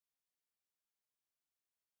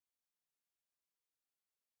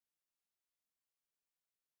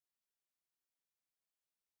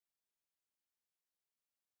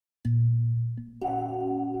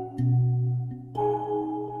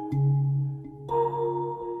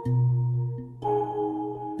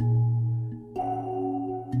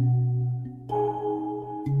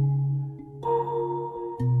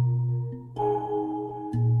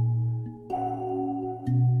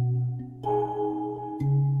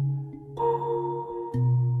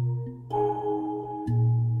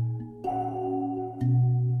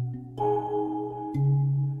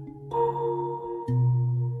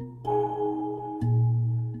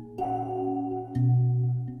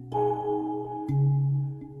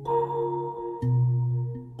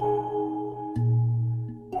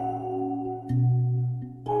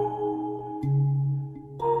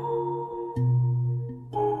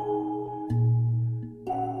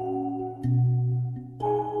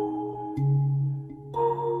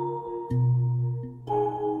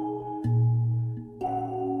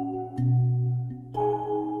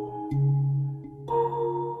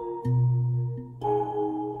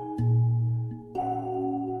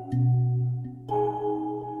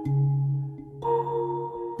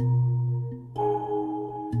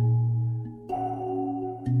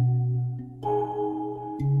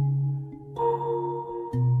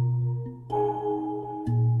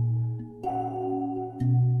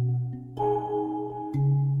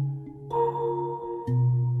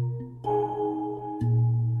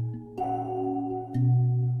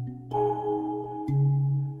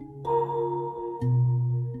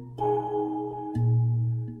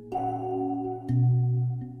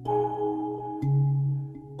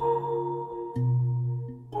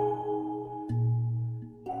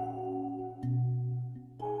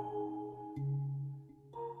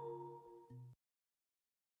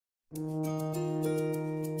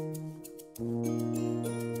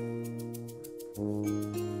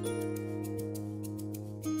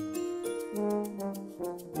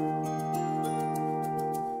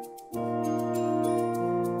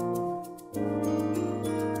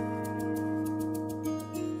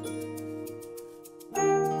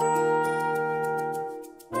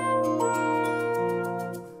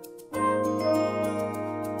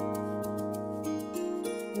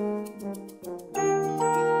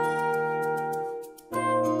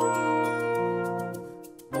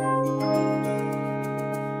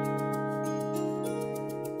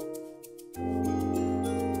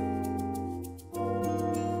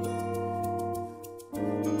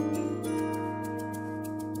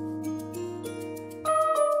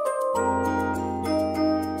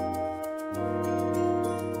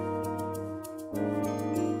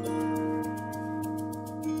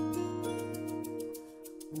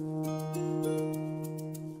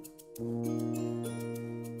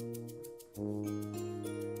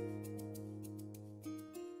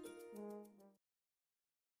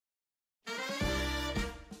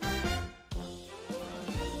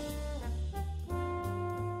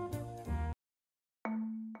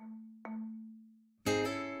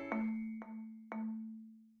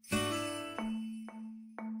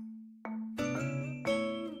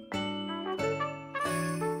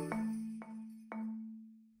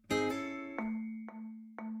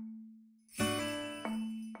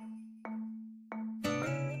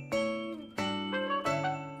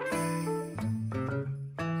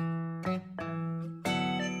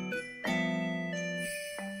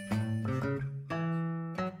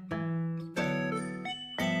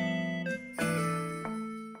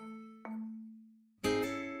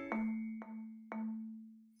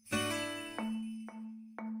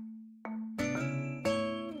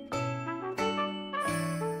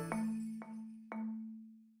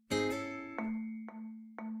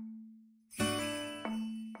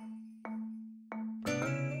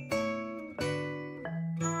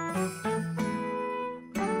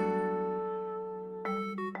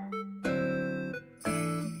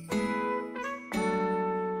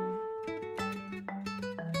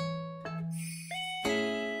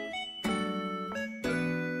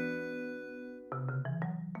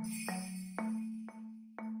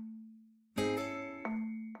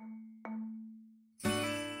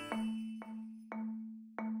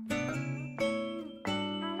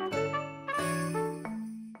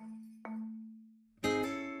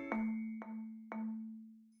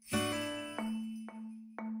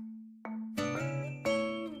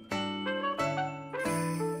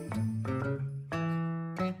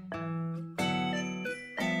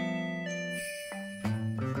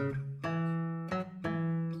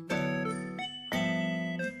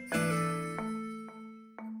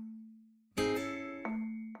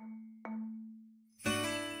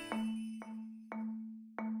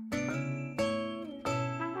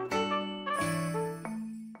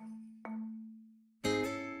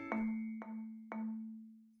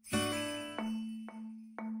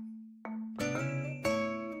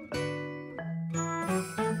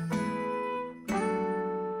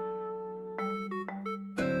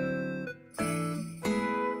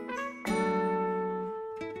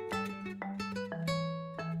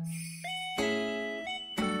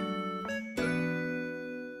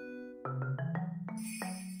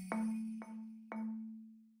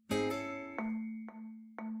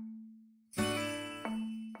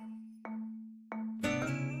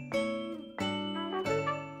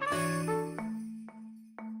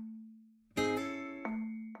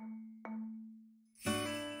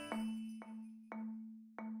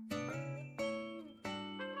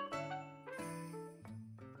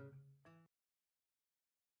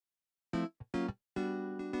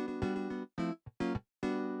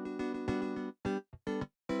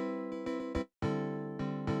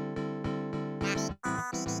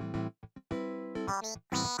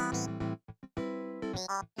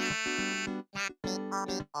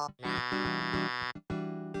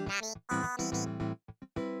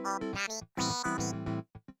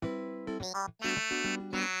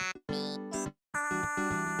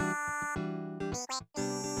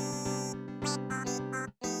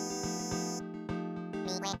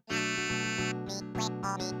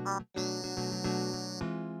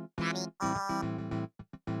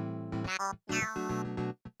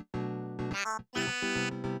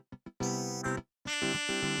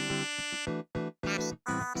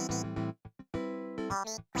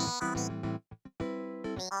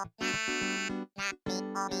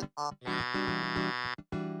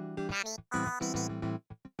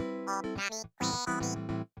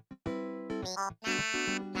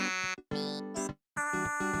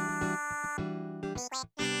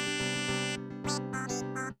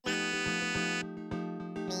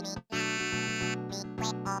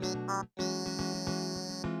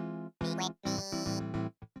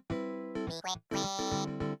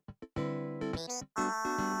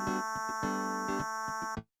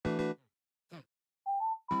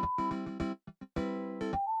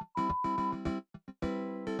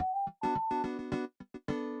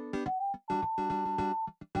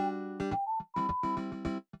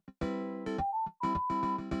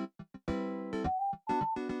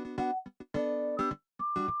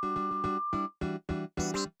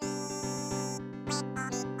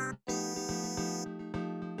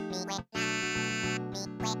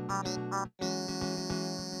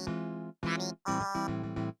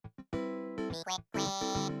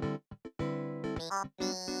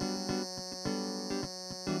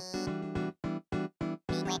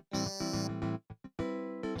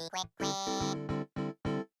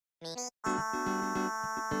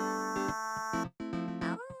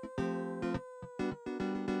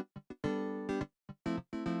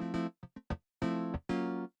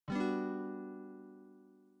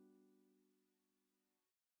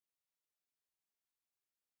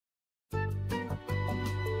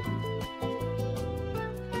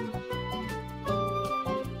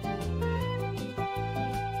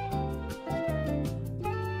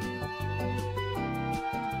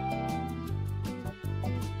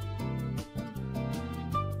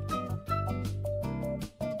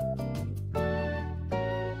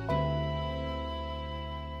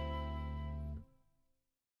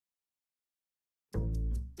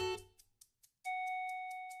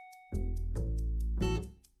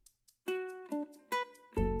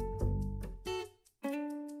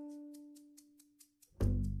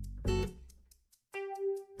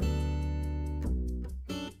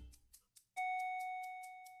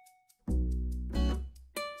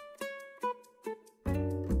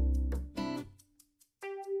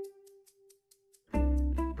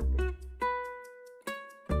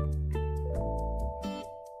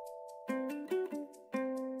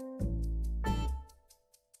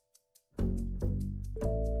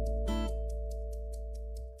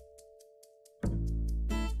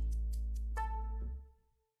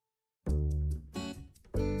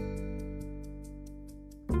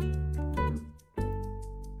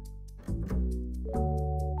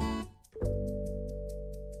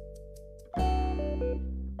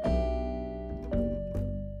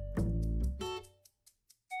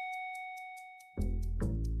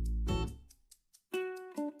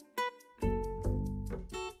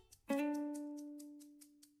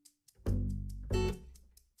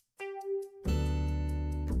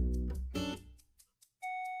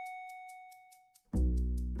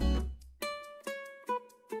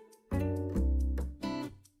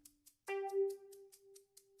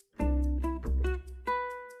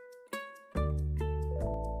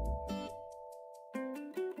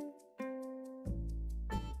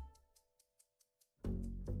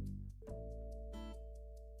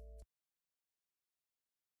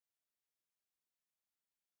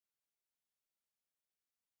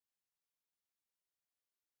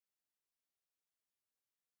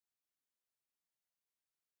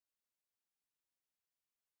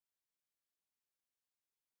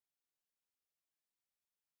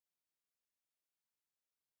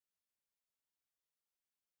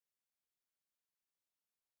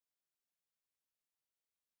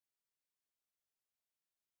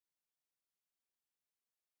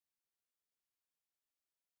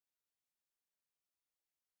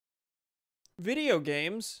Video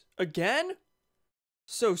games? Again?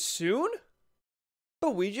 So soon?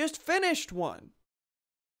 But we just finished one.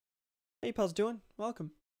 How you pals doing?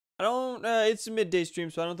 Welcome. It's a midday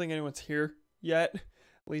stream, so I don't think anyone's here yet. At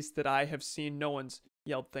least that I have seen. No one's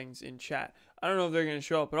yelled things in chat. I don't know if they're going to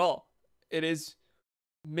show up at all. It is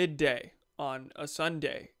midday on a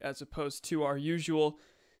Sunday as opposed to our usual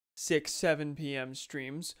 6-7 p.m.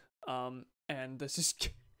 streams. And this is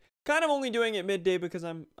kind of only doing it midday because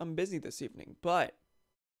I'm busy this evening. But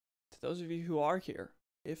to those of you who are here,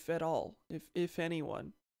 if at all, if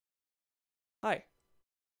anyone, hi.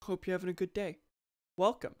 Hope you're having a good day.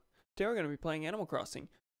 Welcome. Today we're going to be playing Animal Crossing.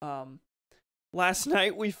 Last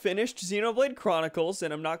night we finished Xenoblade Chronicles,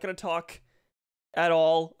 and I'm not going to talk at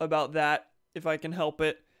all about that if I can help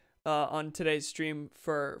it on today's stream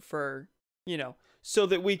for you know, so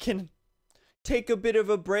that we can take a bit of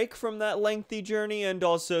a break from that lengthy journey, and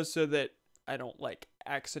also so that I don't like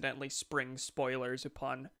accidentally spring spoilers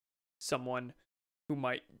upon someone who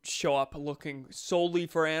might show up looking solely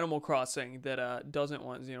for Animal Crossing that doesn't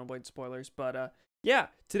want Xenoblade spoilers. But yeah,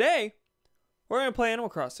 today we're gonna play Animal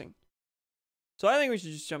Crossing. So I think we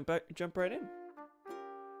should just jump right in.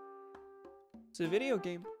 It's a video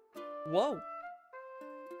game. Whoa.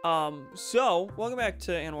 So welcome back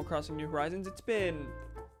to Animal Crossing New Horizons. It's been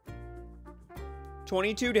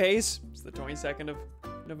 22 days. It's the 22nd of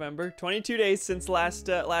November. 22 days since last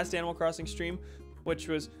Animal Crossing stream, which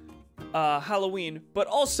was Halloween. But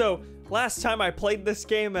also last time I played this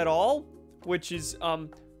game at all, which is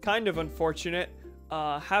kind of unfortunate.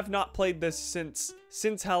 Have not played this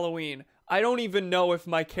since Halloween. I don't even know if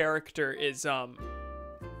my character is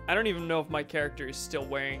still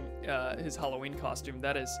wearing his Halloween costume.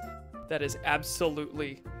 That is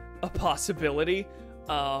absolutely a possibility.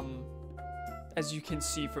 As you can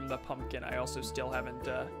see from the pumpkin, I also still haven't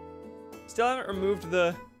removed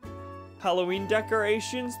the Halloween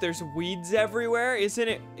decorations. There's weeds everywhere. Isn't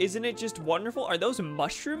it just wonderful? Are those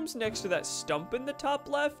mushrooms next to that stump in the top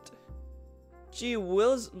left? Gee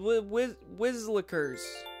whizzlickers.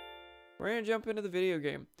 We're gonna jump into the video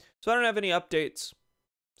game. So I don't have any updates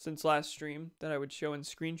since last stream that I would show in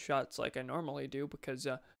screenshots like I normally do, because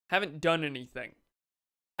haven't done anything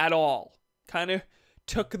at all. Kind of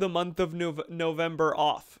took the month of November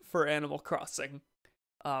off for Animal Crossing.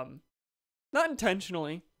 Not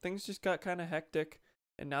intentionally. Things just got kind of hectic,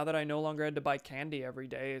 and now that I no longer had to buy candy every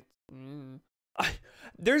day,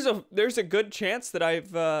 there's a good chance that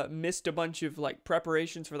I've missed a bunch of like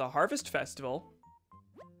preparations for the Harvest Festival.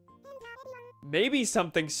 Maybe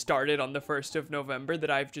something started on the 1st of November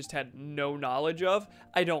that I've just had no knowledge of.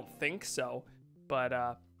 I don't think so. But,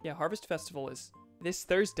 yeah, Harvest Festival is this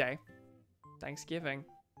Thursday. Thanksgiving.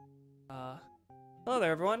 Hello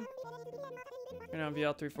there, everyone. We're on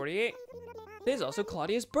VL 348. Today's also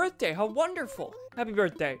Claudia's birthday. How wonderful. Happy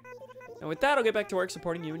birthday. And with that, I'll get back to work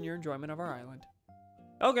supporting you in your enjoyment of our island.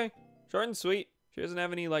 Okay. Short and sweet. She doesn't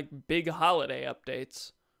have any, like, big holiday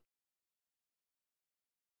updates.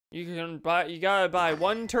 You gotta buy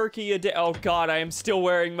one turkey a day. Oh god, I am still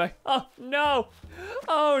wearing my, oh no!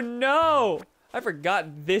 Oh no! I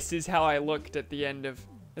forgot this is how I looked at the end of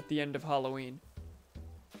Halloween.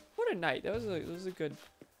 What a night. That was a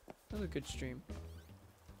good stream.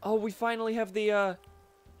 Oh, we finally have the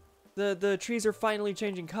trees are finally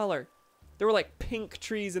changing color. There were like pink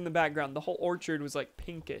trees in the background. The whole orchard was like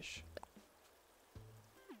pinkish.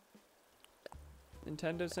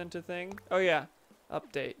 Nintendo sent a thing. Oh yeah.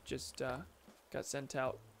 Update just got sent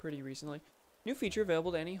out pretty recently. New feature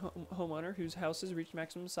available to any homeowner whose house has reached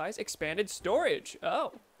maximum size. Expanded storage.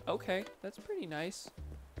 Oh, okay. That's pretty nice.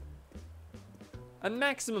 A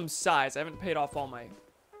maximum size. I haven't paid off all my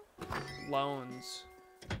loans.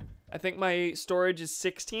 I think my storage is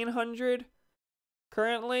 1,600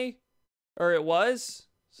 currently, or it was.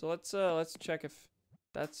 So let's check if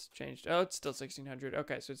that's changed. Oh, it's still 1,600.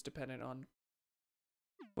 Okay, so it's dependent on.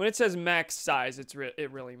 When it says max size, it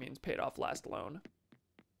really means paid off last loan.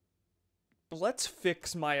 Let's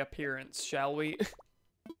fix my appearance, shall we?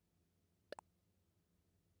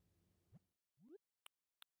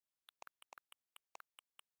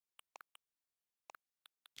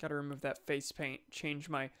 Gotta remove that face paint, change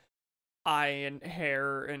my eye and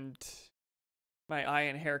hair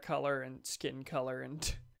color and skin color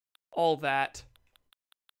and all that.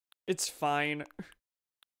 It's fine.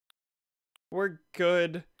 We're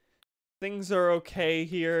good. Things are okay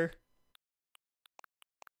here.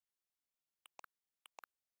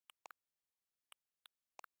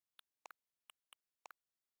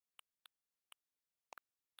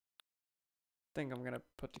 I think I'm gonna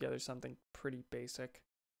put together something pretty basic.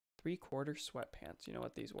 3/4 sweatpants. You know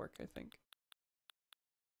what? These work, I think.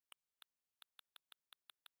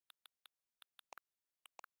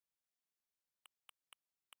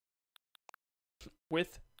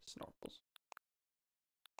 With snorkels.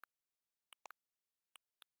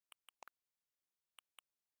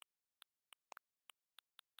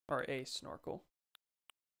 Or a snorkel.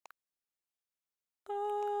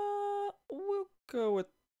 go with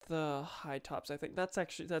the high tops. I think that's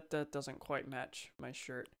actually that doesn't quite match my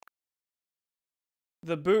shirt.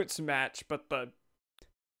 The boots match, but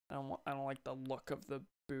I don't like the look of the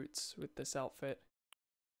boots with this outfit.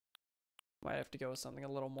 Might have to go with something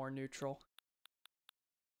a little more neutral.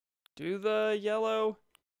 Do the yellow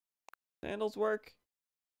sandals work?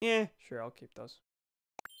 Yeah, sure, I'll keep those.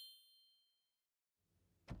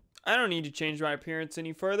 I don't need to change my appearance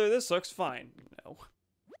any further. This looks fine. No.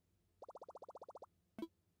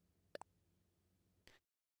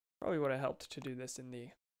 Probably would have helped to do this in the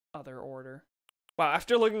other order. Wow,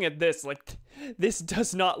 after looking at this, like, this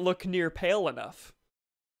does not look near pale enough.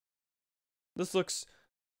 This looks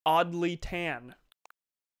oddly tan.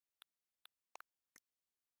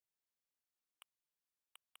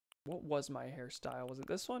 What was my hairstyle? Was it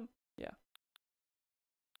this one? Yeah.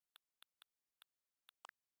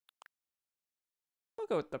 I'll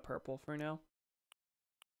go with the purple for now.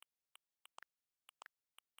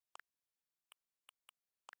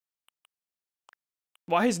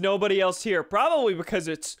 Why is nobody else here? Probably because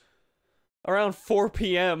it's around 4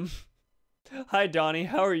 p.m. Hi, Donnie.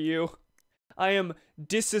 How are you? I am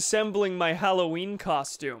disassembling my Halloween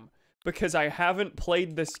costume because I haven't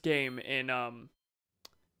played this game in,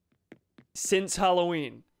 since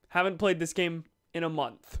Halloween. Haven't played this game in a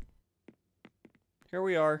month. Here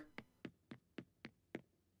we are.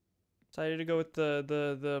 Decided to go with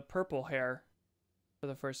the purple hair for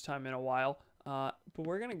the first time in a while. But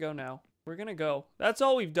we're gonna go now. We're gonna go. That's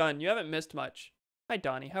all we've done. You haven't missed much. Hi,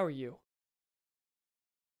 Donnie. How are you?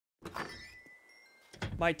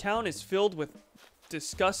 My town is filled with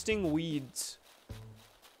disgusting weeds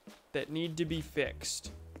that need to be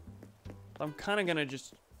fixed. I'm kind of gonna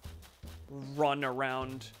just run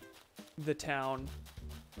around the town,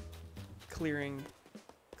 clearing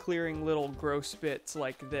little gross bits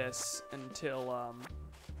like this until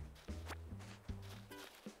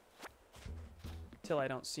I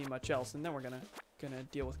don't see much else, and then we're gonna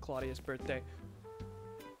deal with Claudia's birthday.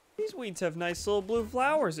 These weeds have nice little blue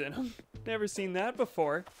flowers in them. Never seen that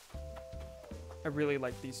before. I really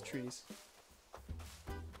like these trees.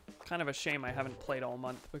 Kind of a shame I haven't played all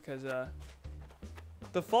month because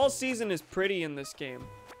the fall season is pretty in this game.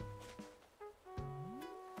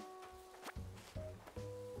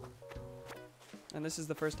 And this is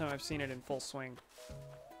the first time I've seen it in full swing.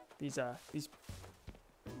 These are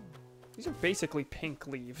basically pink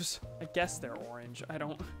leaves. I guess they're orange. I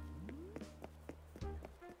don't...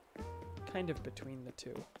 Kind of between the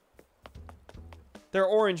two. They're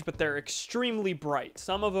orange, but they're extremely bright.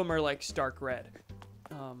 Some of them are like stark red.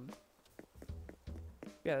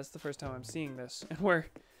 Yeah, that's the first time I'm seeing this. And we're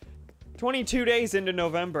 22 days into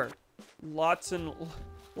November. Lots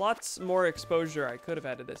more exposure I could have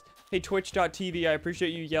had to this. Hey, Twitch.tv, I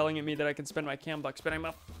appreciate you yelling at me that I can spend my cam bucks, but I'm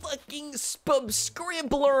a fucking spub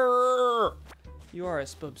scribbler! You are a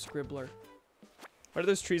spub scribbler. Why do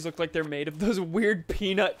those trees look like they're made of those weird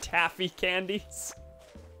peanut taffy candies?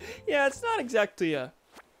 Yeah, it's not exactly a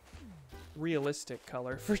realistic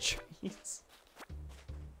color for trees.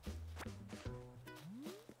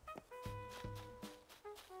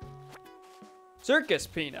 Circus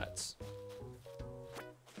peanuts.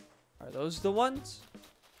 Are those the ones?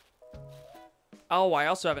 Oh, I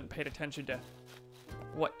also haven't paid attention to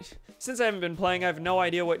what... Since I haven't been playing, I have no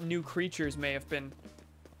idea what new creatures may have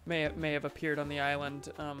appeared on the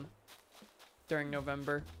island during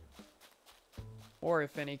November. Or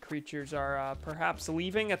if any creatures are perhaps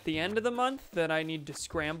leaving at the end of the month that I need to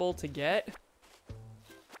scramble to get.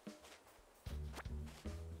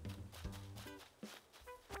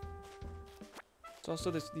 It's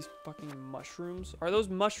also these fucking mushrooms. Are those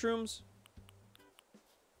mushrooms?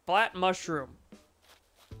 Flat mushroom.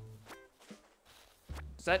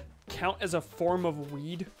 Does that count as a form of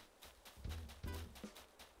weed?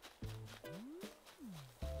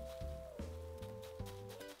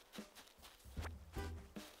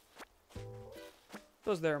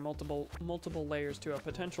 Suppose there are multiple layers to a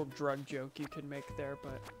potential drug joke you could make there,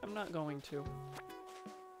 but I'm not going to.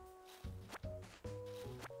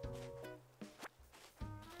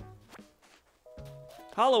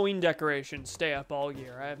 Halloween decorations stay up all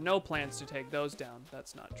year. I have no plans to take those down.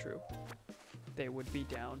 That's not true. They would be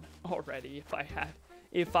down already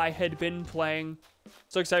if I had been playing.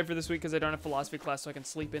 So excited for this week because I don't have philosophy class, so I can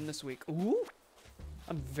sleep in this week. Ooh,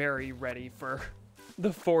 I'm very ready for the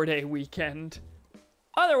 4-day weekend.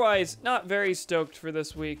 Otherwise, not very stoked for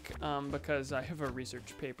this week because I have a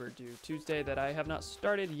research paper due Tuesday that I have not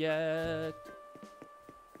started yet.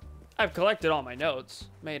 I've collected all my notes,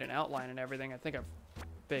 made an outline and everything. I think I've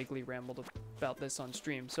vaguely rambled about this on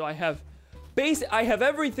stream. So I have I have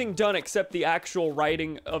everything done except the actual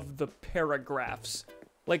writing of the paragraphs.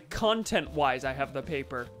 Like, content-wise, I have the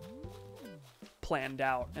paper planned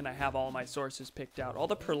out, and I have all my sources picked out. All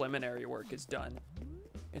the preliminary work is done.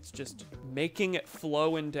 It's just making it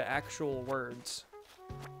flow into actual words.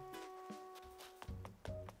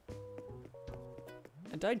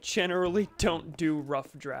 And I generally don't do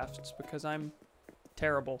rough drafts because I'm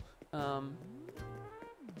terrible.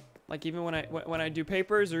 Like even when I do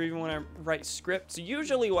papers or even when I write scripts,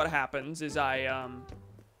 usually what happens is I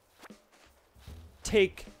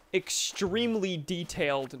take extremely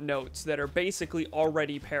detailed notes that are basically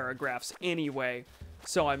already paragraphs anyway.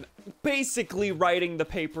 So I'm basically writing the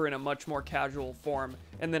paper in a much more casual form,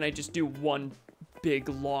 and then I just do one big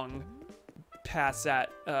long pass at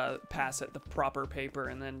the proper paper,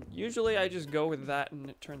 and then usually I just go with that and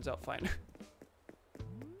it turns out fine.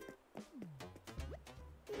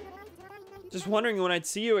 Just wondering when I'd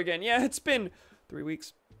see you again. Yeah, it's been 3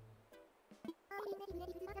 weeks.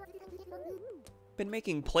 Been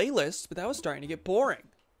making playlists, but that was starting to get boring.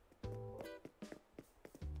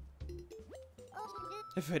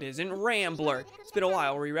 If it isn't Rambler. It's been a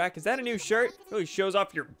while, Re-Rack. Is that a new shirt? It really shows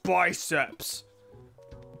off your biceps.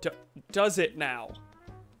 Does it now?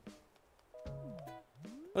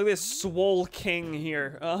 Look at this swole king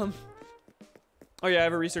here. Oh yeah, I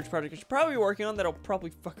have a research project I should probably be working on that I'll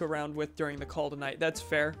probably fuck around with during the call tonight. That's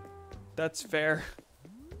fair. That's fair.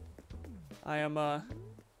 I am,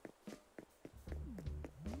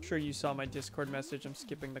 sure you saw my Discord message. I'm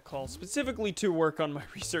skipping the call specifically to work on my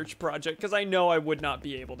research project because I know I would not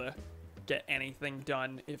be able to get anything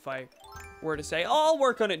done if I were to say, oh, I'll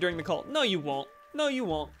work on it during the call. No, you won't. No, you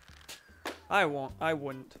won't. I won't. I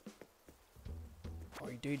wouldn't.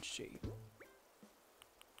 I did see.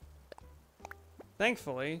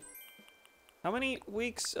 Thankfully. How many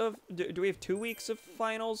weeks of... Do we have 2 weeks of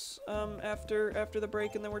finals after the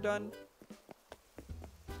break and then we're done?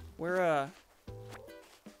 We're,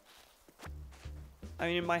 I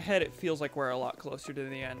mean, in my head, it feels like we're a lot closer to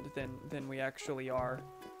the end than we actually are.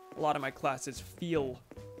 A lot of my classes feel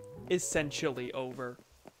essentially over.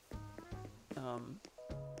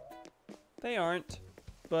 They aren't,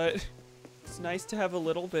 but it's nice to have a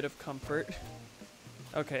little bit of comfort.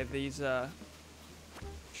 Okay, these,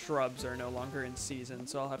 shrubs are no longer in season,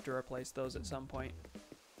 so I'll have to replace those at some point.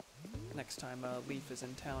 Next time, Leaf is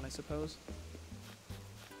in town, I suppose.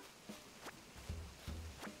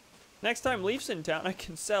 Next time Leaf's in town, I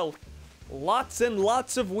can sell lots and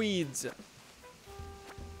lots of weeds.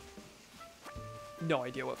 No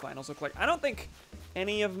idea what finals look like. I don't think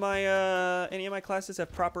any of my classes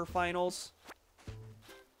have proper finals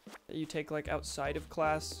that you take like outside of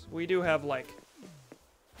class. We do have like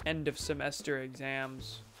end of semester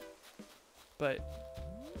exams, but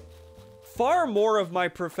far more of my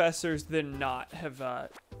professors than not have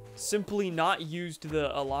simply not used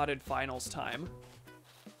the allotted finals time.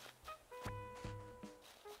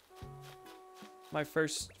 My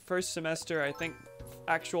first semester, I think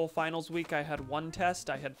actual finals week, I had 1 test.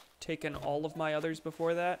 I had taken all of my others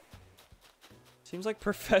before that. Seems like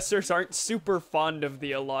professors aren't super fond of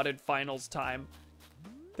the allotted finals time.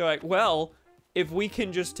 They're like, well, if we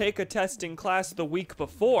can just take a test in class the week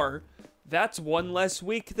before, that's 1 less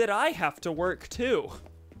week that I have to work too.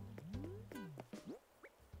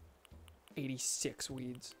 86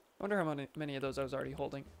 weeds. I wonder how many of those I was already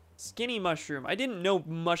holding. Skinny mushroom. I didn't know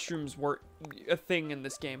mushrooms were a thing in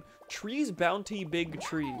this game. Tree's bounty big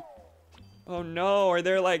tree. Oh no, are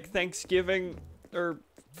there like Thanksgiving or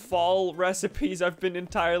fall recipes I've been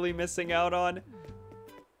entirely missing out on?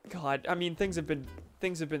 God, I mean things have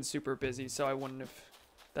been super busy, so I wouldn't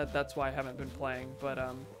have that's why I haven't been playing, but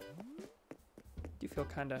do feel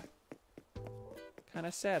kind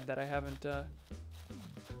of sad that I haven't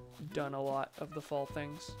done a lot of the fall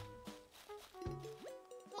things.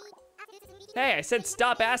 Hey, I said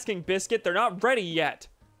stop asking, Biscuit. They're not ready yet.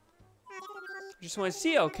 I just want to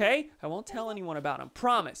see, okay? I won't tell anyone about them.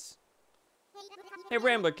 Promise. Hey,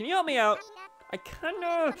 Rambler, can you help me out? I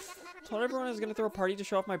kinda told everyone I was gonna throw a party to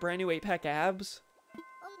show off my brand new 8-pack abs.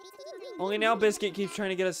 Only now Biscuit keeps trying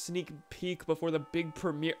to get a sneak peek before the big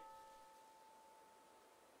premiere.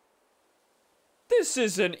 This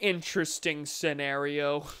is an interesting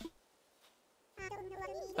scenario.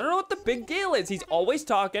 I don't know what the big deal is. He's always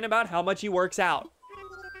talking about how much he works out.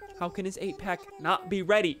 How can his 8-pack not be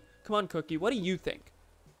ready? Come on, Cookie, what do you think?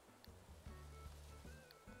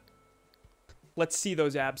 Let's see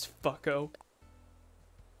those abs, fucko.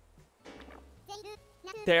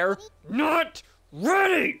 They're not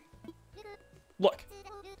ready! Look,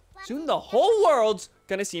 soon the whole world's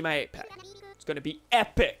gonna see my 8-pack. It's gonna be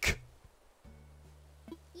epic.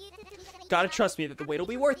 gotta trust me that the wait will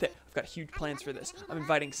be worth it. I've got huge plans for this. I'm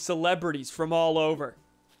inviting celebrities from all over.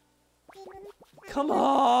 Come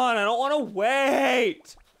on, I don't want to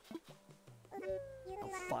wait. Oh,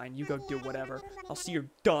 fine, you go do whatever. I'll see your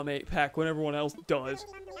dumb 8-pack when everyone else does.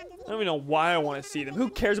 I don't even know why I want to see them. Who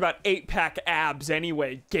cares about 8-pack abs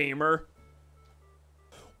anyway, gamer?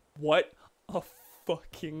 What a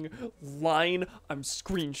fucking line. I'm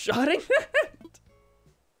screenshotting that.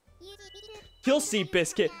 You'll see,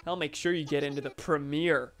 Biscuit. I'll make sure you get into the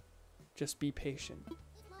premiere. Just be patient.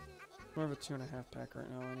 More of a 2.5-pack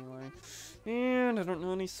right now anyway. And I don't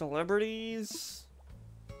know any celebrities.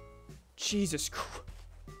 Jesus Christ.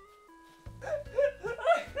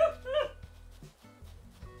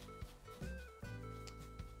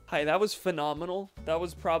 Hi, that was phenomenal. That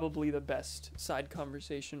was probably the best side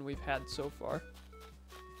conversation we've had so far.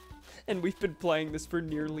 And we've been playing this for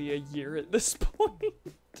nearly a year at this point.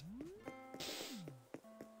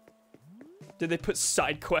 Did they put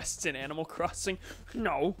side quests in Animal Crossing?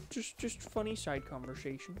 No, just funny side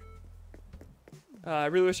conversation. I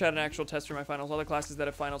really wish I had an actual test for my finals. All the classes that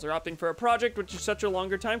have finals are opting for a project, which is such a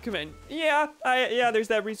longer time commitment. Yeah, there's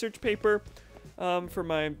that research paper for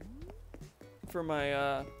my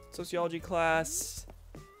sociology class.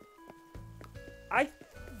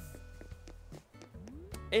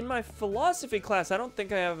 In my philosophy class, I don't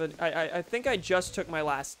think I have I think I just took my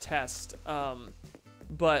last test.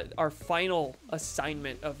 But our final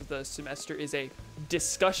assignment of the semester is a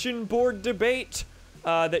discussion board debate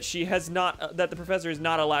that the professor has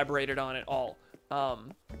not elaborated on at all.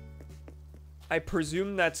 I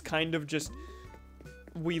presume that's kind of just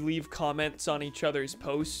we leave comments on each other's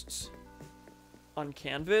posts on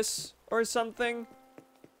Canvas or something.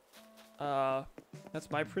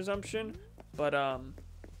 That's my presumption, but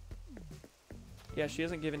yeah, she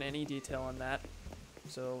hasn't given any detail on that.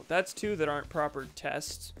 So that's 2 that aren't proper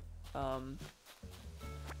tests. I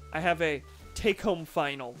have a take-home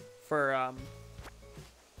final for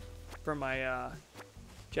my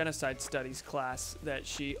genocide studies class that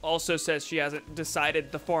she also says she hasn't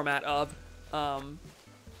decided the format of.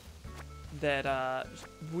 That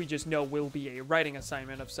we just know will be a writing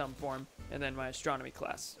assignment of some form. And then my astronomy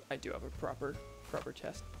class, I do have a proper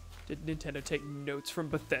test. Did Nintendo take notes from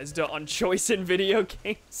Bethesda on choice in video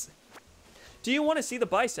games? Do you want to see the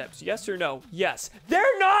biceps? Yes or no? Yes.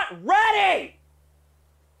 They're not ready!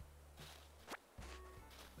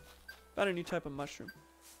 Found a new type of mushroom.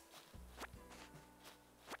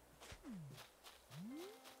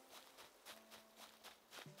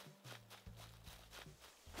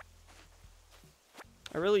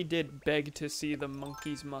 I really did beg to see the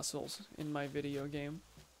monkey's muscles in my video game.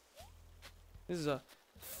 This is a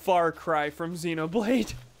far cry from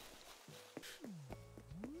Xenoblade.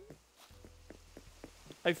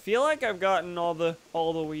 I feel like I've gotten all the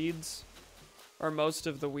weeds, or most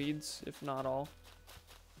of the weeds, if not all.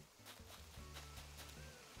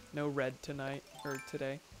 No red tonight, or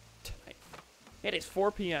today. Tonight. It is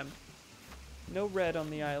 4 p.m. No red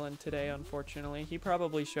on the island today, unfortunately. He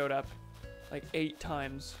probably showed up like 8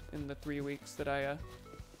 times in the 3 weeks that I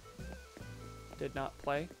did not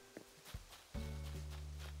play.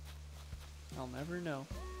 I'll never know.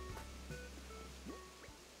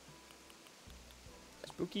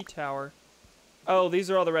 Spooky Tower. Oh,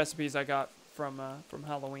 these are all the recipes I got from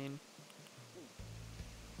Halloween.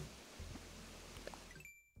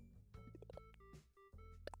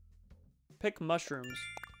 Pick mushrooms.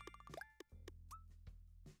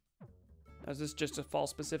 Is this just a fall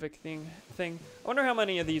specific thing? I wonder how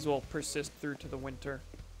many of these will persist through to the winter.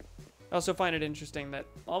 I also find it interesting that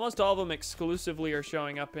almost all of them exclusively are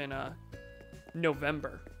showing up in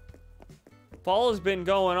November. Fall has been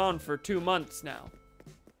going on for 2 months now.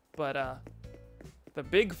 But the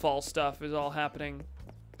big fall stuff is all happening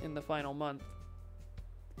in the final month.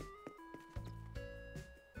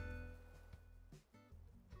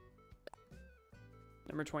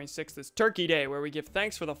 Number 26 is Turkey Day, where we give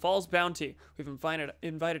thanks for the fall's bounty. We've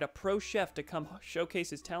invited a pro chef to come showcase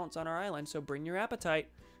his talents on our island, so bring your appetite.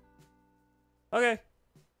 Okay.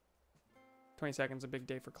 22nd is a big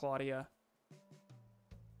day for Claudia.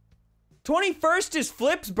 21st is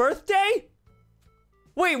Flip's birthday?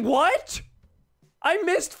 Wait, what? I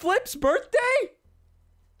missed Flip's birthday?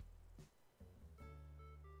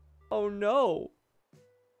 Oh no.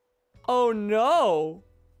 Oh no.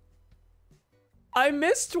 I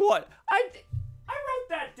missed what? I wrote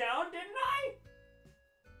that down, didn't I?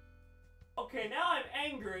 Okay, now I'm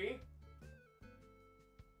angry.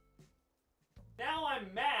 Now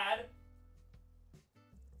I'm mad.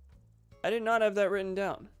 I did not have that written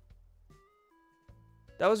down.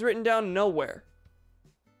 That was written down nowhere.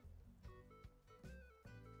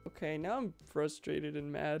 Okay, now I'm frustrated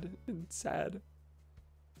and mad and sad.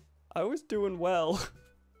 I was doing well.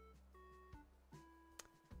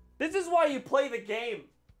 This is why you play the game.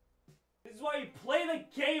 This is why you play the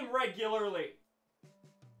game regularly.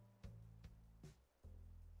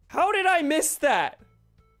 How did I miss that?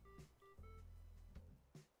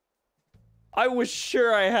 I was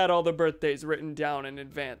sure I had all the birthdays written down in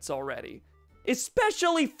advance already.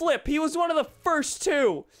 Especially Flip. He was one of the first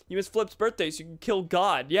two. You missed Flip's birthday, so you can kill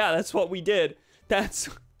God. Yeah, that's what we did. That's...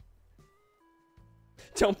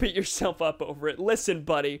 Don't beat yourself up over it. Listen,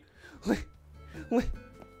 buddy.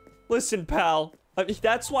 Listen, pal. I mean,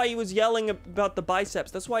 that's why he was yelling about the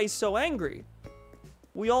biceps. That's why he's so angry.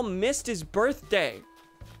 We all missed his birthday.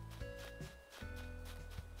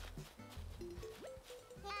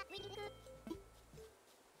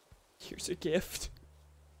 Here's a gift.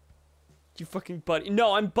 You fucking buddy.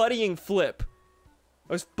 No, I'm buddying Flip.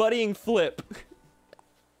 I was buddying Flip.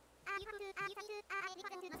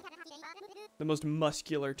 The most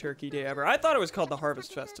muscular turkey day ever. I thought it was called the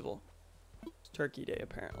Harvest Festival. It's Turkey Day,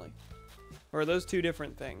 apparently. Or are those two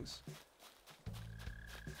different things?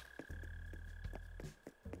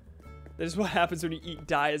 This is what happens when you eat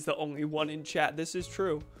die as the only one in chat. This is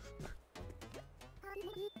true.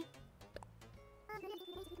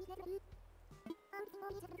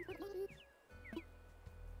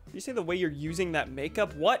 You say the way you're using that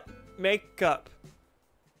makeup? What makeup?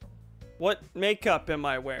 What makeup am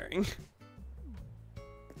I wearing?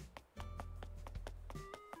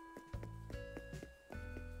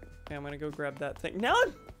 Okay, I'm gonna go grab that thing. Now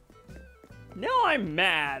I'm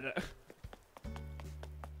mad.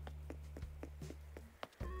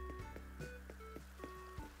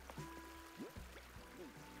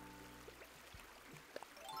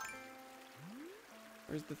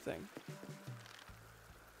 Where's the thing?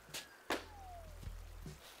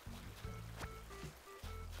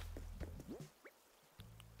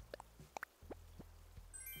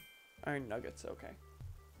 Iron nuggets, okay.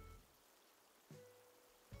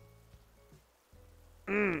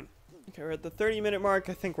 Okay, we're at the 30-minute mark.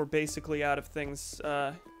 I think we're basically out of things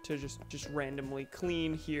to just randomly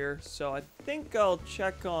clean here. So I think I'll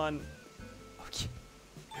check on... Okay.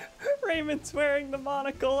 Raymond's wearing the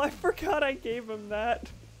monocle. I forgot I gave him that.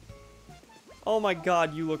 Oh my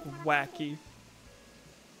god, you look wacky.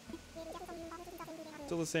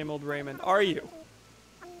 Still the same old Raymond. Are you?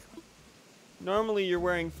 Normally you're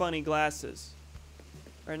wearing funny glasses.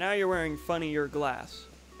 Right now you're wearing funnier glass.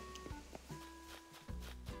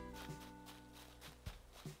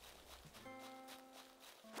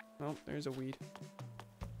 Oh, there's a weed.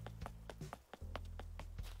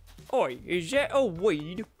 Oi, is that a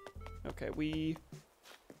weed? Okay, we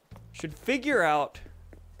should figure out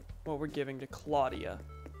what we're giving to Claudia,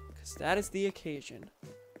 because that is the occasion.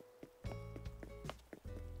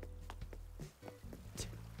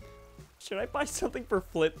 Should I buy something for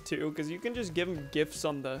Flip too? Because you can just give him gifts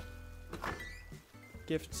on the...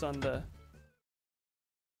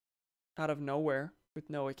 out of nowhere, with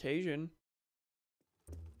no occasion.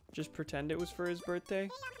 Just pretend it was for his birthday.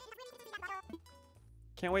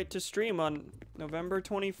 Can't wait to stream on November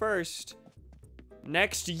 21st.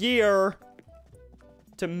 Next year.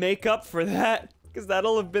 To make up for that. Because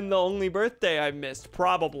that'll have been the only birthday I missed,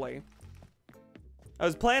 probably. I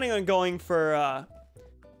was planning on going for,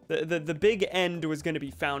 the big end was going to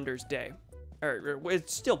be Founders Day. Or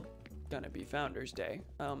it's still going to be Founders Day.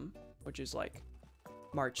 Which is like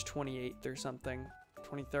March 28th or something.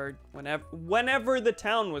 23rd, whenever the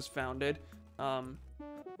town was founded.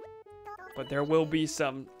 But there will be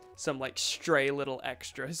some like stray little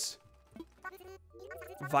extras.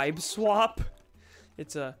 Vibe swap.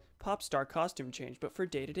 It's a pop star costume change, but for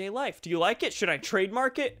day-to-day life. Do you like it? Should I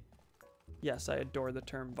trademark it? Yes, I adore the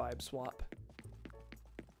term vibe swap.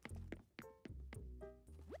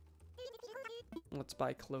 Let's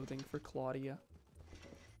buy clothing for Claudia.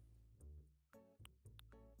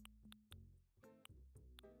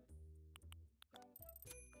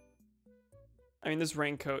 I mean, this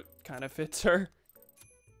raincoat kind of fits her.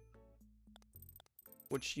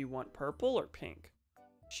 Would she want purple or pink?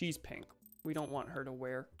 She's pink. We don't want her to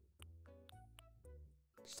wear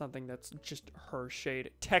something that's just her shade.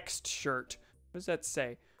 Text shirt. What does that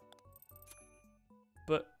say?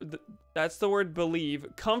 But that's the word believe.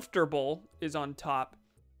 Comfortable is on top.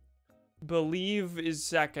 Believe is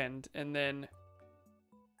second. And then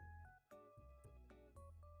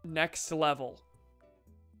next level.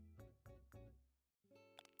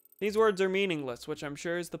 These words are meaningless, which I'm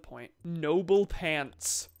sure is the point. Noble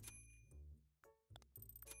pants.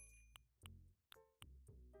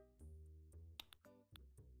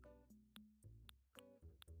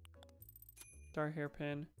 Star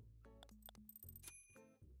hairpin.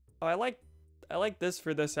 Oh, I like this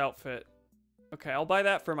for this outfit. Okay, I'll buy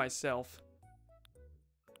that for myself.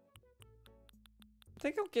 I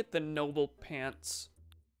think I'll get the noble pants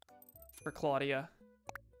for Claudia.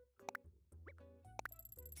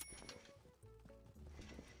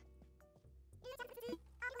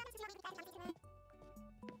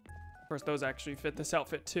 Of course, those actually fit this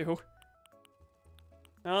outfit too.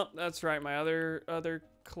 Oh, that's right. My other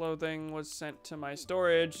clothing was sent to my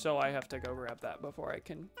storage, so I have to go grab that before I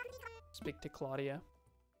can speak to Claudia.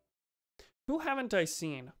 Who haven't I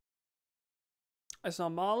seen? I saw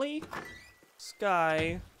Molly,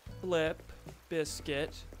 Sky, Flip,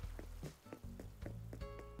 Biscuit.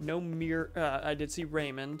 No I did see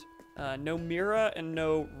Raymond. No Mira and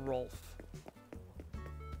no Rolf.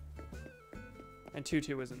 And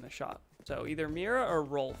Tutu was in the shop. So either Mira or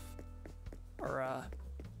Rolf are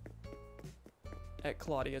at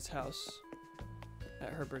Claudia's house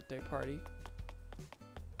at her birthday party.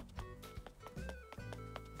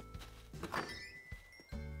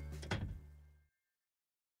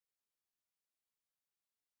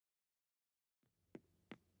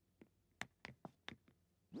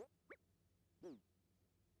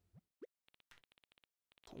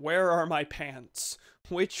 Where are my pants?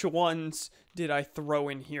 Which ones did I throw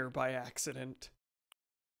in here by accident?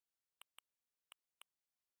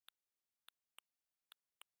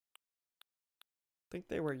 Think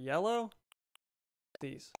they were yellow?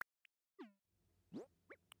 These.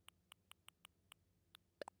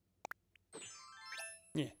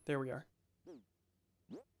 Yeah, there we are.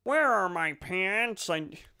 Where are my pants? As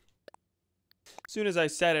soon as I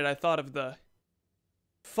said it, I thought of the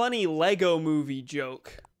funny Lego movie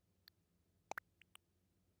joke.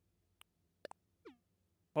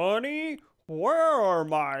 Honey, where are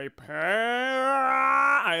my pants?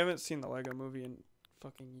 I haven't seen the Lego movie in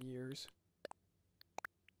fucking years.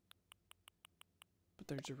 But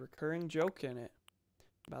there's a recurring joke in it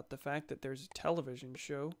about the fact that there's a television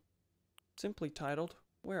show simply titled,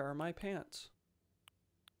 Where Are My Pants?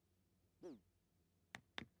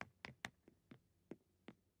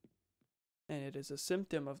 And it is a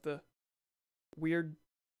symptom of the weird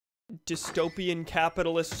dystopian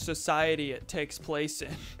capitalist society it takes place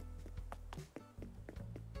in.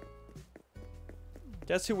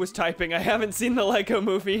 Guess who was typing? I haven't seen the Lego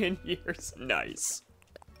movie in years. Nice.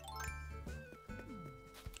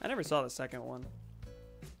 I never saw the second one.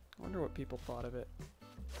 I wonder what people thought of it.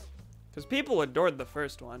 Because people adored the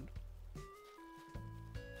first one.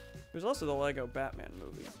 There's also the Lego Batman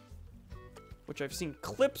movie, which I've seen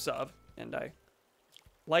clips of, and I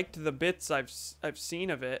liked the bits I've seen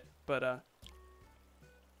of it, but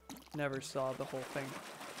never saw the whole thing.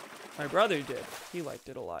 My brother did. He liked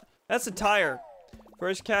it a lot. That's a tire.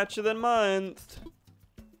 First catch of the month.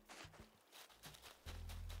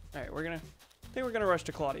 All right, I think we're gonna rush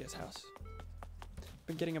to Claudia's house.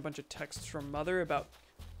 Been getting a bunch of texts from Mother about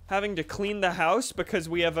having to clean the house because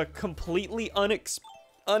we have a completely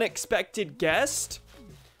unexpected guest,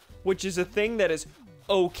 which is a thing that is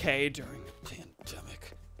okay during a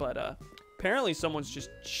pandemic. But apparently someone's just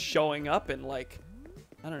showing up in like,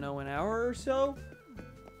 I don't know, an hour or so.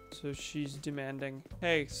 So she's demanding,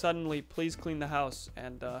 hey, suddenly please clean the house.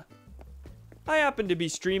 And I happen to be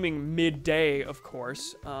streaming midday, of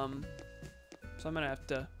course. So I'm gonna have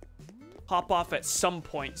to hop off at some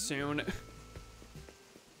point soon.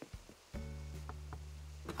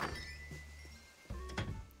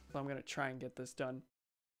 So I'm gonna try and get this done.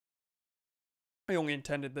 I only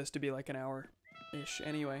intended this to be like an hour-ish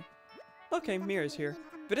anyway. Okay, Mira's here.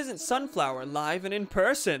 If it isn't Sunflower live and in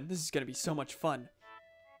person, this is gonna be so much fun.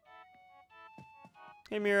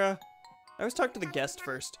 Hey Mira. I always talk to the guest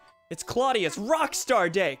first. It's Claudia's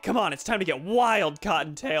Rockstar Day! Come on, it's time to get wild,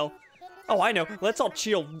 Cottontail! Oh, I know. Let's all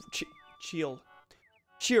cheer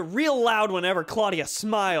real loud whenever Claudia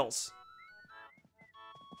smiles.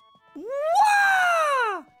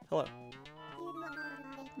 Wah! Hello.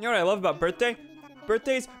 You know what I love about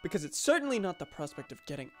birthdays? Because it's certainly not the prospect of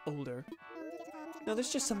getting older. No,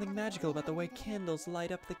 there's just something magical about the way candles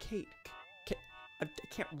light up the cake. I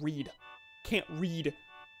can't read. Can't read.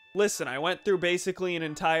 Listen, I went through basically an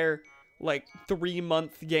entire, like,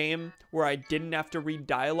 3-month game where I didn't have to read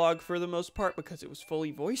dialogue for the most part because it was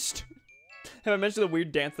fully voiced. Have I mentioned the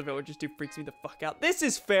weird dance the villagers do freaks me the fuck out? This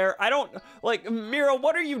is fair. I don't, like, Mira,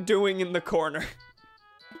 what are you doing in the corner?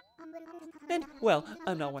 And, well,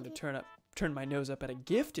 I'm not one to turn my nose up at a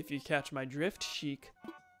gift if you catch my drift, chic.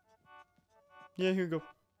 Yeah, here you go.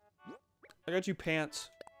 I got you pants.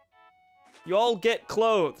 You all get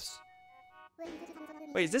clothes.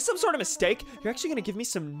 Wait, is this some sort of mistake? You're actually gonna give me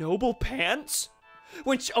some noble pants?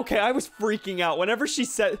 Which, okay, I was freaking out. Whenever she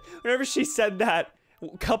said that,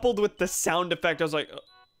 coupled with the sound effect, I was like,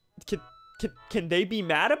 can they be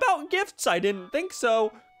mad about gifts? I didn't think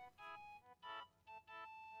so.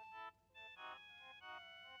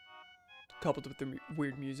 Coupled with the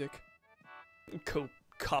weird music.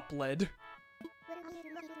 Cop lead.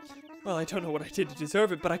 Well, I don't know what I did to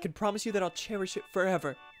deserve it, but I can promise you that I'll cherish it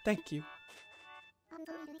forever. Thank you.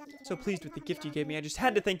 So pleased with the gift you gave me, I just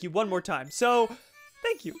had to thank you one more time. So,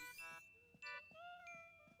 thank you.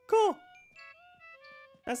 Cool.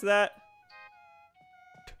 That's that.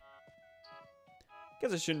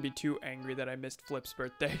 Guess I shouldn't be too angry that I missed Flip's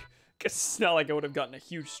birthday. Guess it's not like I would have gotten a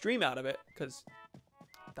huge stream out of it, because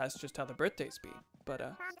that's just how the birthdays be.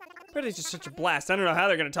 But, birthday's just such a blast. I don't know how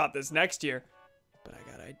they're gonna top this next year, but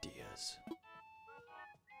I got ideas.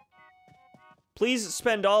 Please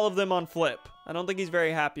spend all of them on Flip. I don't think he's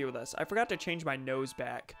very happy with us. I forgot to change my nose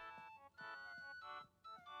back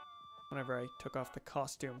whenever I took off the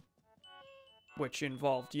costume, which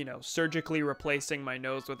involved, you know, surgically replacing my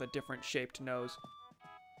nose with a different shaped nose.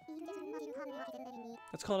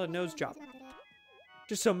 That's called a nose job.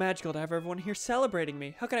 Just so magical to have everyone here celebrating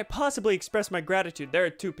me. How can I possibly express my gratitude? There are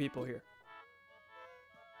 2 people here.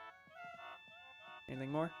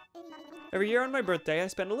 Anything more? Every year on my birthday, I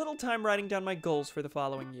spend a little time writing down my goals for the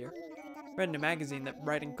following year. I read in a magazine that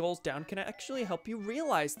writing goals down can actually help you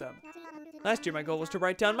realize them. Last year, my goal was to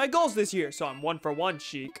write down my goals this year, so I'm 1 for 1,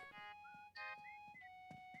 chic.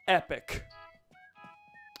 Epic.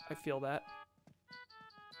 I feel that.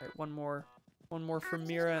 Alright, one more from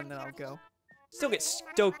Mira, and then I'll go. Still get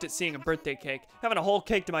stoked at seeing a birthday cake. Having a whole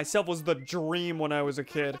cake to myself was the dream when I was a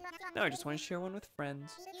kid. Now I just want to share one with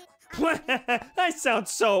friends. I sound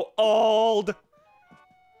so old.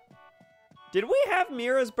 Did we have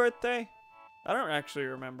Mira's birthday? I don't actually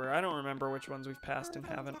remember. I don't remember which ones we've passed and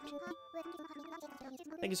haven't.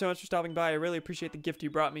 Thank you so much for stopping by. I really appreciate the gift you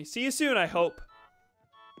brought me. See you soon, I hope.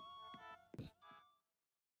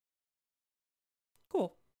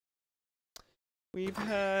 Cool. We've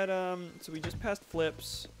had, so we just passed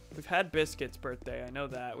Flip's. We've had Biscuit's birthday, I know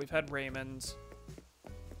that. We've had Raymond's.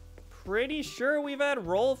 Pretty sure we've had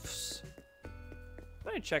Rolf's. I'm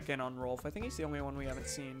gonna check in on Rolf. I think he's the only one we haven't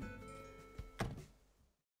seen.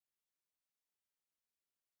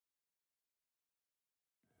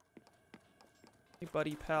 Hey,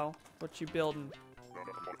 buddy, pal. What you building?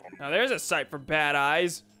 Now, there's a sight for bad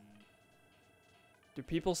eyes. Do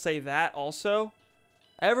people say that also?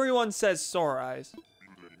 Everyone says sore eyes.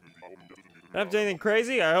 Don't have to do anything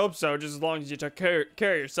crazy? I hope so, just as long as you took care of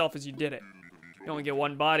yourself as you did it. You only get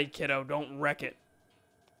one body, kiddo. Don't wreck it.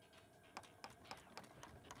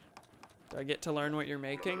 Do I get to learn what you're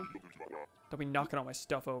making? Don't be knocking all my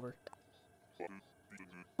stuff over.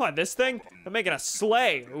 What, this thing? I'm making a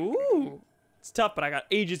sleigh. Ooh. It's tough, but I got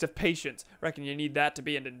ages of patience. Reckon you need that to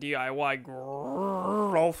be into DIY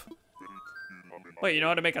growth. Wait, you know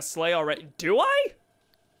how to make a sleigh already? Do I?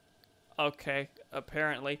 Okay,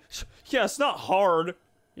 apparently. Yeah, it's not hard.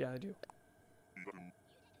 Yeah, I do.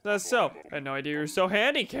 That's so. I had no idea you were so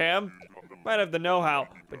handy, Cam. Might have the know-how,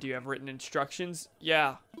 but do you have written instructions?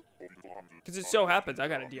 Yeah. Because it so happens I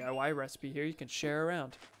got a DIY recipe here you can share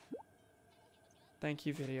around. Thank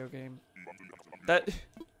you, video game. That...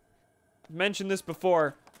 I've mentioned this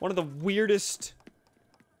before. One of the weirdest,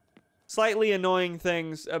 slightly annoying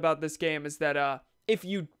things about this game is that, if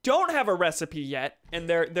you don't have a recipe yet, and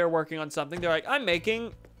they're working on something, they're like, I'm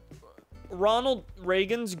making Ronald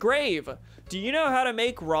Reagan's grave. Do you know how to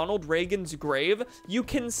make Ronald Reagan's grave? You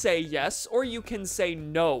can say yes, or you can say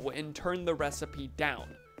no and turn the recipe down.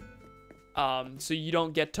 So you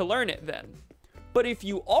don't get to learn it then. But if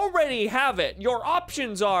you already have it, your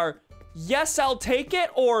options are, yes, I'll take it,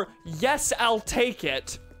 or yes, I'll take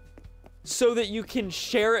it, so that you can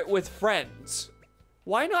share it with friends.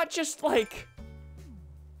 Why not just, like...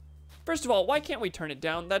 First of all, why can't we turn it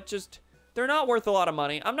down? They're not worth a lot of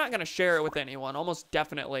money. I'm not gonna share it with anyone, almost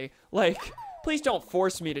definitely. Like, please don't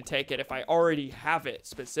force me to take it if I already have it,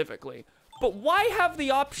 specifically. But why have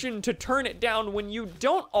the option to turn it down when you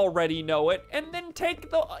don't already know it, and then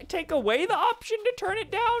take away the option to turn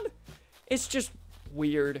it down? It's just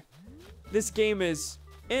weird. This game is,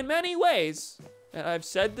 in many ways, and I've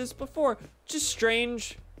said this before, just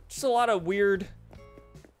strange. Just a lot of weird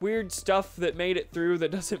stuff that made it through that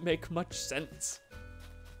doesn't make much sense.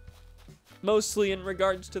 Mostly in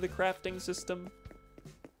regards to the crafting system.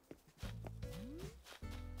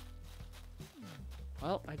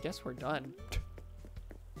 Well, I guess we're done.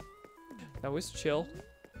 That was chill.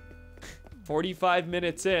 45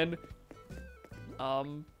 minutes in.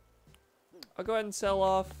 I'll go ahead and sell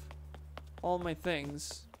off all my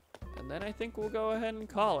things. And then I think we'll go ahead and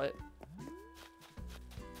call it.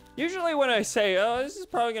 Usually when I say, oh, this is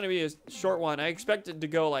probably going to be a short one, I expect it to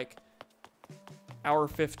go like hour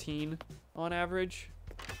 15 on average.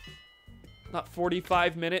 Not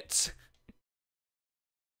 45 minutes.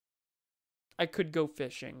 I could go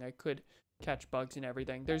fishing. I could catch bugs and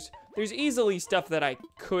everything. There's easily stuff that I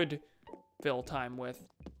could fill time with.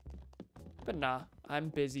 But nah, I'm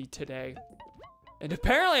busy today. And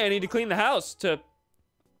apparently I need to clean the house to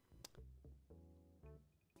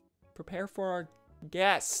prepare for our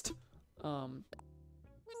guest.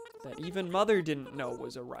 That even Mother didn't know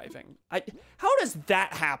was arriving. How does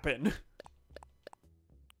that happen?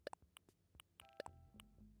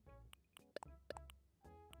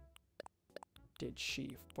 Did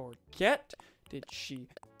she forget? Did she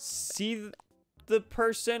see the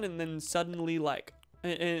person and then suddenly like,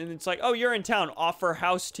 and it's like, oh, you're in town, offer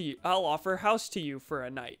house to you. I'll offer house to you for a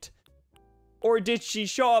night. Or did she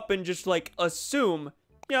show up and just like assume,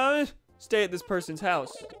 yeah, stay at this person's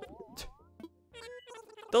house?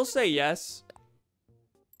 They'll say yes.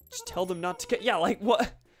 Just tell them not to get, yeah, like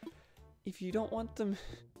what? If you don't want them,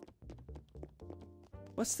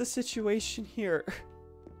 what's the situation here?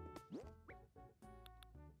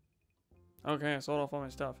 Okay, I sold off all my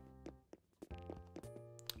stuff.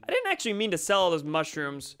 I didn't actually mean to sell all those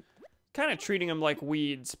mushrooms. Kind of treating them like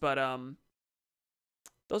weeds, but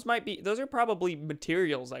those are probably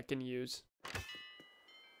materials I can use.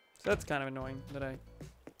 So that's kind of annoying that I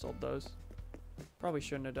sold those. Probably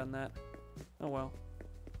shouldn't have done that. Oh well.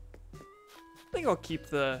 I think I'll keep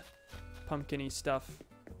the pumpkin-y stuff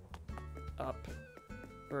up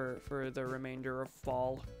for the remainder of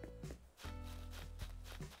fall.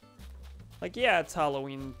 Like, yeah, it's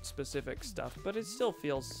Halloween specific stuff, but it still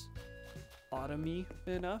feels autumn-y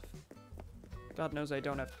enough. God knows I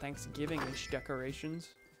don't have Thanksgiving-ish decorations.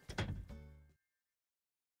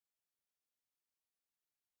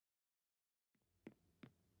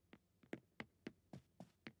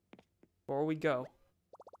 Before we go,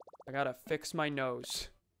 I gotta fix my nose.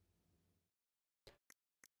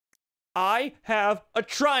 I have a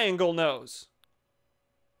triangle nose.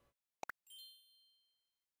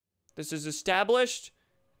 This is established.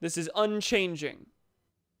 This is unchanging.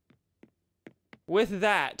 With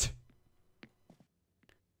that,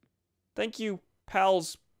 thank you,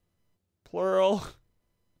 pals, plural,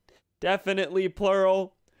 definitely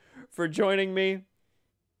plural, for joining me.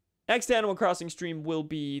 Next Animal Crossing stream will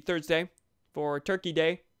be Thursday for Turkey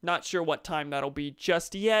Day. Not sure what time that'll be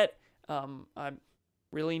just yet. I'm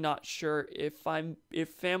really not sure if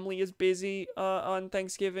family is busy on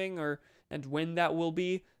Thanksgiving and when that will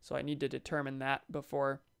be. So I need to determine that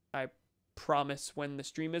before I promise when the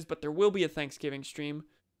stream is. But there will be a Thanksgiving stream.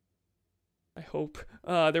 I hope.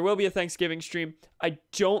 There will be a Thanksgiving stream. I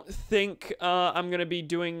don't think I'm going to be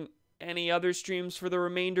doing any other streams for the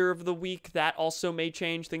remainder of the week. That also may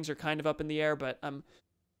change. Things are kind of up in the air, but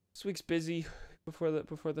this week's busy before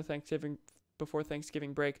the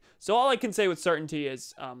Thanksgiving break. So all I can say with certainty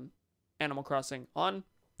is Animal Crossing on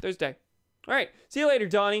Thursday. All right, see you later,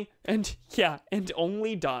 Donnie. And yeah, and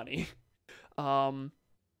only Donnie.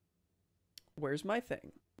 Where's my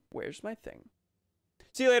thing? Where's my thing?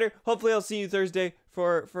 See you later. Hopefully I'll see you Thursday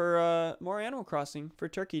for more Animal Crossing for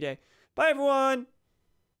Turkey Day. Bye, everyone.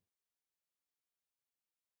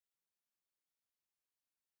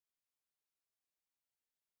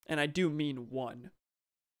 And I do mean one.